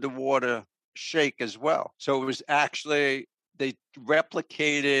heard the water shake as well. So it was actually, they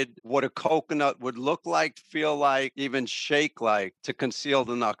replicated what a coconut would look like, feel like, even shake like to conceal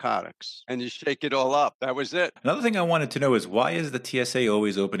the narcotics. And you shake it all up. That was it. Another thing I wanted to know is, why is the TSA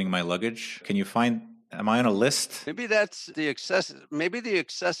always opening my luggage? Can you find, am I on a list? Maybe that's the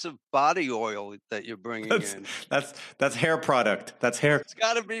excessive body oil that you're bringing in. That's hair product. That's hair. It's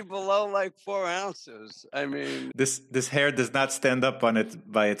got to be below like 4 ounces. I mean, this hair does not stand up on it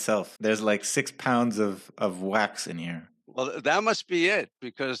by itself. There's like 6 pounds of wax in here. well, that must be it,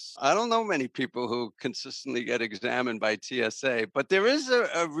 because I don't know many people who consistently get examined by TSA, but there is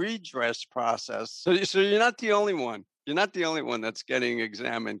a redress process. So you're not the only one. You're not the only one that's getting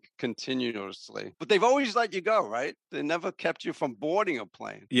examined continuously. But they've always let you go, right? They never kept you from boarding a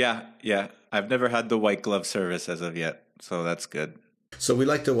plane. Yeah. I've never had the white glove service as of yet, so that's good. So we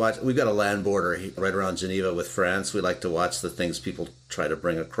like to watch, we've got a land border right around Geneva with France. We like to watch the things people try to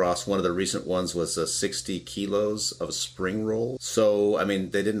bring across. One of the recent ones was 60 kilos of spring roll. So, I mean,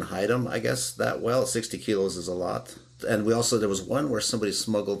 they didn't hide them, I guess, that well. 60 kilos is a lot. And we also, there was one where somebody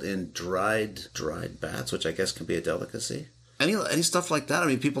smuggled in dried bats, which I guess can be a delicacy. Any stuff like that? I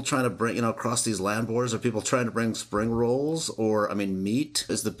mean, people trying to bring, across these land borders, or people trying to bring spring rolls, or, I mean, meat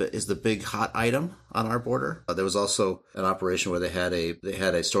is the big hot item on our border. There was also an operation where they had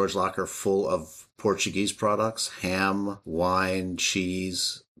a storage locker full of Portuguese products, ham, wine,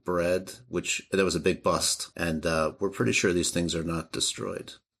 cheese, bread, which there was a big bust. And we're pretty sure these things are not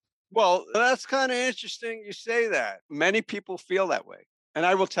destroyed. Well, that's kind of interesting you say that. Many people feel that way. And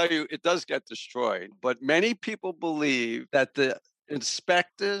I will tell you, it does get destroyed. But many people believe that the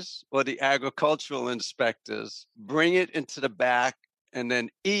inspectors or the agricultural inspectors bring it into the back and then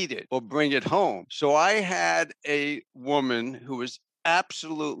eat it or bring it home. So I had a woman who was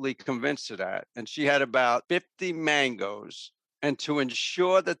absolutely convinced of that. And she had about 50 mangoes. And to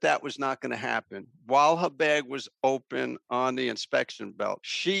ensure that that was not going to happen, while her bag was open on the inspection belt,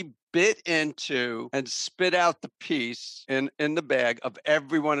 she bit into and spit out the piece in the bag of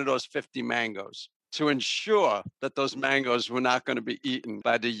every one of those 50 mangoes to ensure that those mangoes were not going to be eaten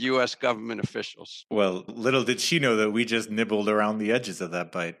by the U.S. government officials. Well, little did she know that we just nibbled around the edges of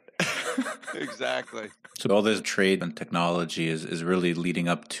that bite. Exactly. So all this trade and technology is really leading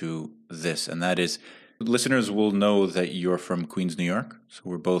up to this, and that is, listeners will know that you're from Queens, New York. So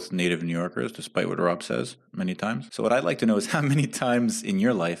we're both native New Yorkers, despite what Rob says many times. So what I'd like to know is, how many times in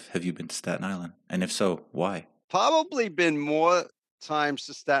your life have you been to Staten Island? And if so, why? Probably been more times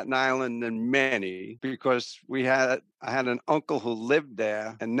to Staten Island than many, because I had an uncle who lived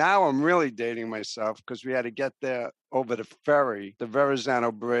there. And now I'm really dating myself, because we had to get there over the ferry. The Verrazano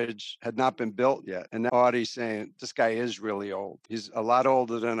Bridge had not been built yet. And Artie's saying, this guy is really old. He's a lot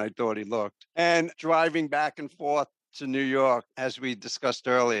older than I thought he looked. And driving back and forth to New York, as we discussed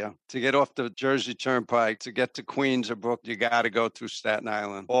earlier, to get off the Jersey Turnpike, to get to Queens or Brooklyn, you got to go through Staten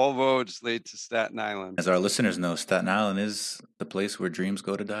Island. All roads lead to Staten Island. As our listeners know, Staten Island is the place where dreams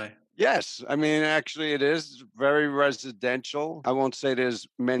go to die. Yes. I mean, actually, it is very residential. I won't say there's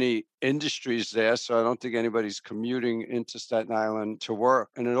many industries there, so I don't think anybody's commuting into Staten Island to work.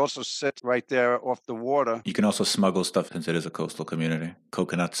 And it also sits right there off the water. You can also smuggle stuff since it is a coastal community.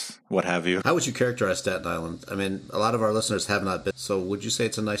 Coconuts, what have you. How would you characterize Staten Island? I mean, a lot of our listeners have not been, so would you say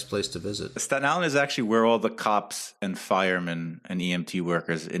it's a nice place to visit? Staten Island is actually where all the cops and firemen and EMT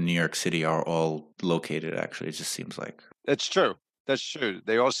workers in New York City are all located, actually. It just seems like. It's true. That's true.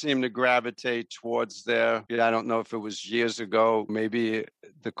 They all seem to gravitate towards there. I don't know if it was years ago. Maybe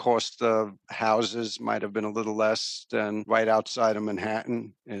the cost of houses might have been a little less than right outside of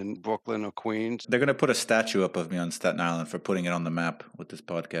Manhattan in Brooklyn or Queens. They're going to put a statue up of me on Staten Island for putting it on the map with this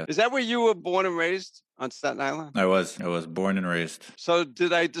podcast. Is that where you were born and raised, on Staten Island? I was born and raised. So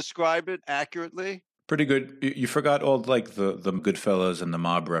did I describe it accurately? Pretty good. You forgot all like the Goodfellas and the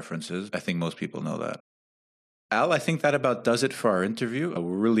mob references. I think most people know that. Al, I think that about does it for our interview.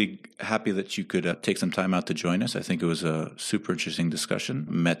 We're really happy that you could take some time out to join us. I think it was a super interesting discussion,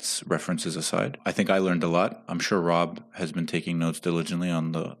 Mets references aside. I think I learned a lot. I'm sure Rob has been taking notes diligently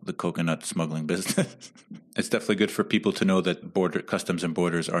on the coconut smuggling business. It's definitely good for people to know that customs and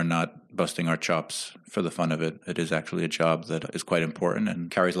borders are not busting our chops for the fun of it. It is actually a job that is quite important and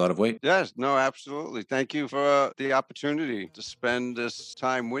carries a lot of weight. Yes, no, absolutely. Thank you for the opportunity to spend this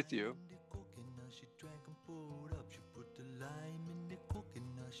time with you.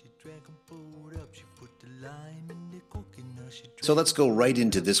 So let's go right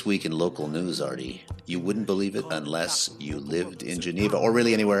into this week in local news, Artie. You wouldn't believe it unless you lived in Geneva or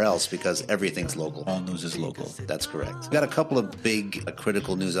really anywhere else, because everything's local. All news is local. That's correct. We've got a couple of big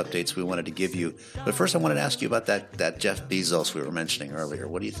critical news updates we wanted to give you. But first I wanted to ask you about that Jeff Bezos we were mentioning earlier.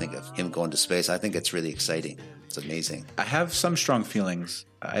 What do you think of him going to space? I think it's really exciting. It's amazing. I have some strong feelings.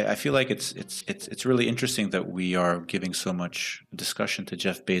 I feel like it's really interesting that we are giving so much discussion to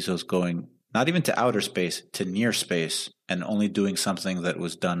Jeff Bezos going not even to outer space, to near space, and only doing something that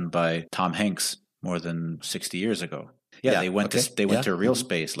was done by Tom Hanks more than 60 years ago. Yeah, they went to real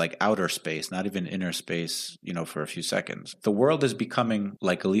space, like outer space, not even inner space, for a few seconds. The world is becoming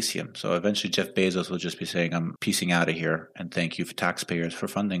like Elysium. So eventually Jeff Bezos will just be saying, I'm piecing out of here, and thank you for taxpayers for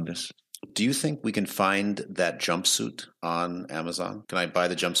funding this. Do you think we can find that jumpsuit on Amazon? Can I buy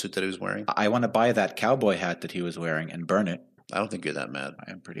the jumpsuit that he was wearing? I want to buy that cowboy hat that he was wearing and burn it. I don't think you're that mad.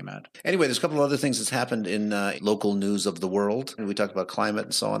 I am pretty mad. Anyway, there's a couple of other things that's happened in local news of the world. We talked about climate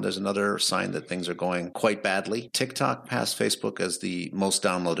and so on. There's another sign that things are going quite badly. TikTok passed Facebook as the most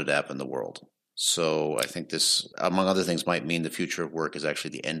downloaded app in the world. So I think this, among other things, might mean the future of work is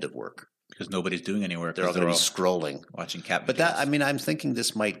actually the end of work. Because nobody's doing any work. They're all going to be scrolling. Watching cat videos. But that, I'm thinking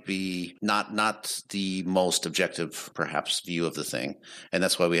this might be not the most objective, perhaps, view of the thing. And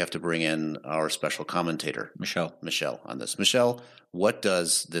that's why we have to bring in our special commentator, Michelle, on this. Michelle, what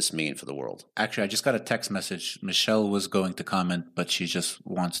does this mean for the world? Actually, I just got a text message. Michelle was going to comment, but she just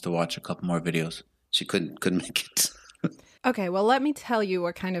wants to watch a couple more videos. She couldn't make it. Okay, well, let me tell you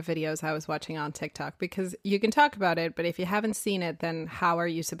what kind of videos I was watching on TikTok, because you can talk about it, but if you haven't seen it, then how are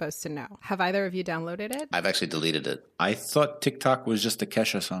you supposed to know? Have either of you downloaded it? I've actually deleted it. I thought TikTok was just a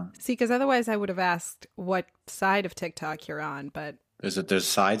Kesha song. See, because otherwise I would have asked what side of TikTok you're on, but... There's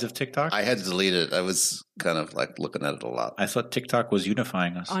sides of TikTok? I had to delete it. I was kind of like looking at it a lot. I thought TikTok was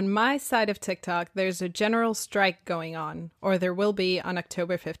unifying us. On my side of TikTok, there's a general strike going on, or there will be on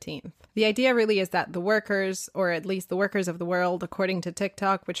October 15th. The idea really is that the workers, or at least the workers of the world, according to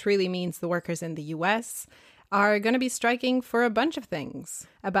TikTok, which really means the workers in the US, are going to be striking for a bunch of things.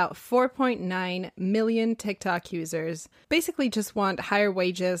 About 4.9 million TikTok users basically just want higher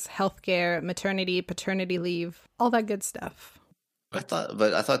wages, healthcare, maternity, paternity leave, all that good stuff. I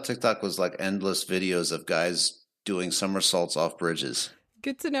thought TikTok was like endless videos of guys doing somersaults off bridges.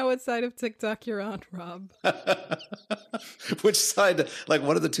 Good to know what side of TikTok you're on, Rob. Which side? Like,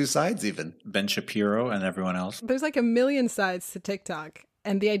 what are the two sides even? Ben Shapiro and everyone else. There's like a million sides to TikTok.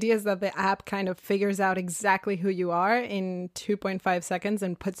 And the idea is that the app kind of figures out exactly who you are in 2.5 seconds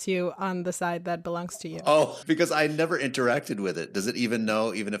and puts you on the side that belongs to you. Oh, because I never interacted with it. Does it even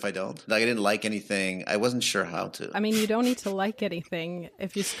know, even if I don't? Like, I didn't like anything. I wasn't sure how to. I mean, you don't need to like anything.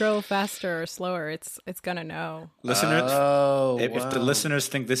 If you scroll faster or slower, it's going to know. Listeners, if the listeners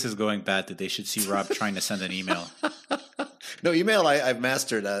think this is going bad, that they should see Rob trying to send an email. No, email, I've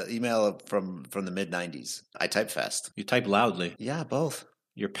mastered. Email from the mid-90s. I type fast. You type loudly. Yeah, both.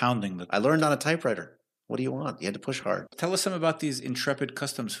 You're pounding. I learned on a typewriter. What do you want? You had to push hard. Tell us some about these intrepid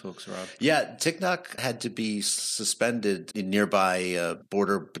customs folks, Rob. Yeah, TikTok had to be suspended in nearby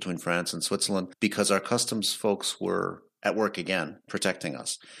border between France and Switzerland because our customs folks were at work again, protecting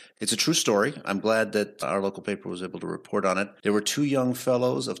us. It's a true story. I'm glad that our local paper was able to report on it. There were two young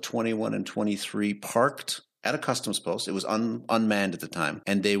fellows of 21 and 23 parked at a customs post. It was unmanned at the time,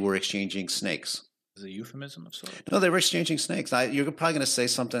 and they were exchanging snakes. Is it a euphemism of sorts? No, they were exchanging snakes. You're probably going to say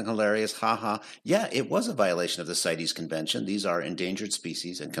something hilarious. Ha ha. Yeah, it was a violation of the CITES Convention. These are endangered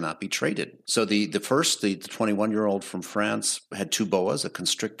species and cannot be traded. So the 21-year-old from France had two boas, a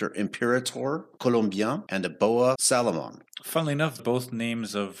constrictor imperator colombien and a boa Salomon. Funnily enough, both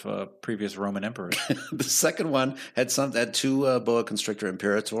names of previous Roman emperors. The second one had two boa constrictor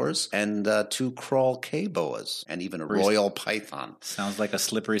imperators and two crawl K boas and even a royal python. Sounds like a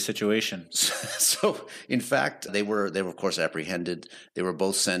slippery situation. So, in fact, they were of course apprehended. They were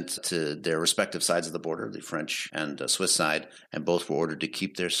both sent to their respective sides of the border, the French and Swiss side, and both were ordered to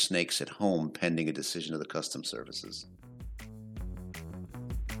keep their snakes at home pending a decision of the customs services.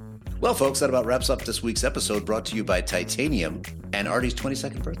 Well, folks, that about wraps up this week's episode, brought to you by Titanium and Artie's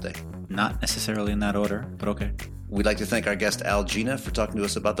 22nd birthday. Not necessarily in that order, but okay. We'd like to thank our guest Al Gina for talking to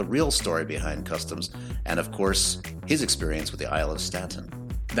us about the real story behind customs and, of course, his experience with the Isle of Staten.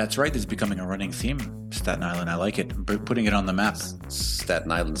 That's right, it's becoming a running theme. Staten Island, I like it. Putting it on the map.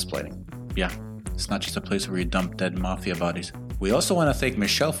 Staten Island's planing. Yeah, it's not just a place where you dump dead mafia bodies. We also want to thank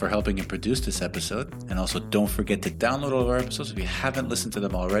Michelle for helping him produce this episode. And also don't forget to download all of our episodes if you haven't listened to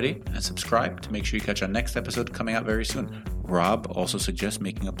them already, and subscribe to make sure you catch our next episode coming out very soon. Rob also suggests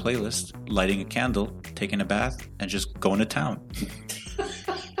making a playlist, lighting a candle, taking a bath, and just going to town.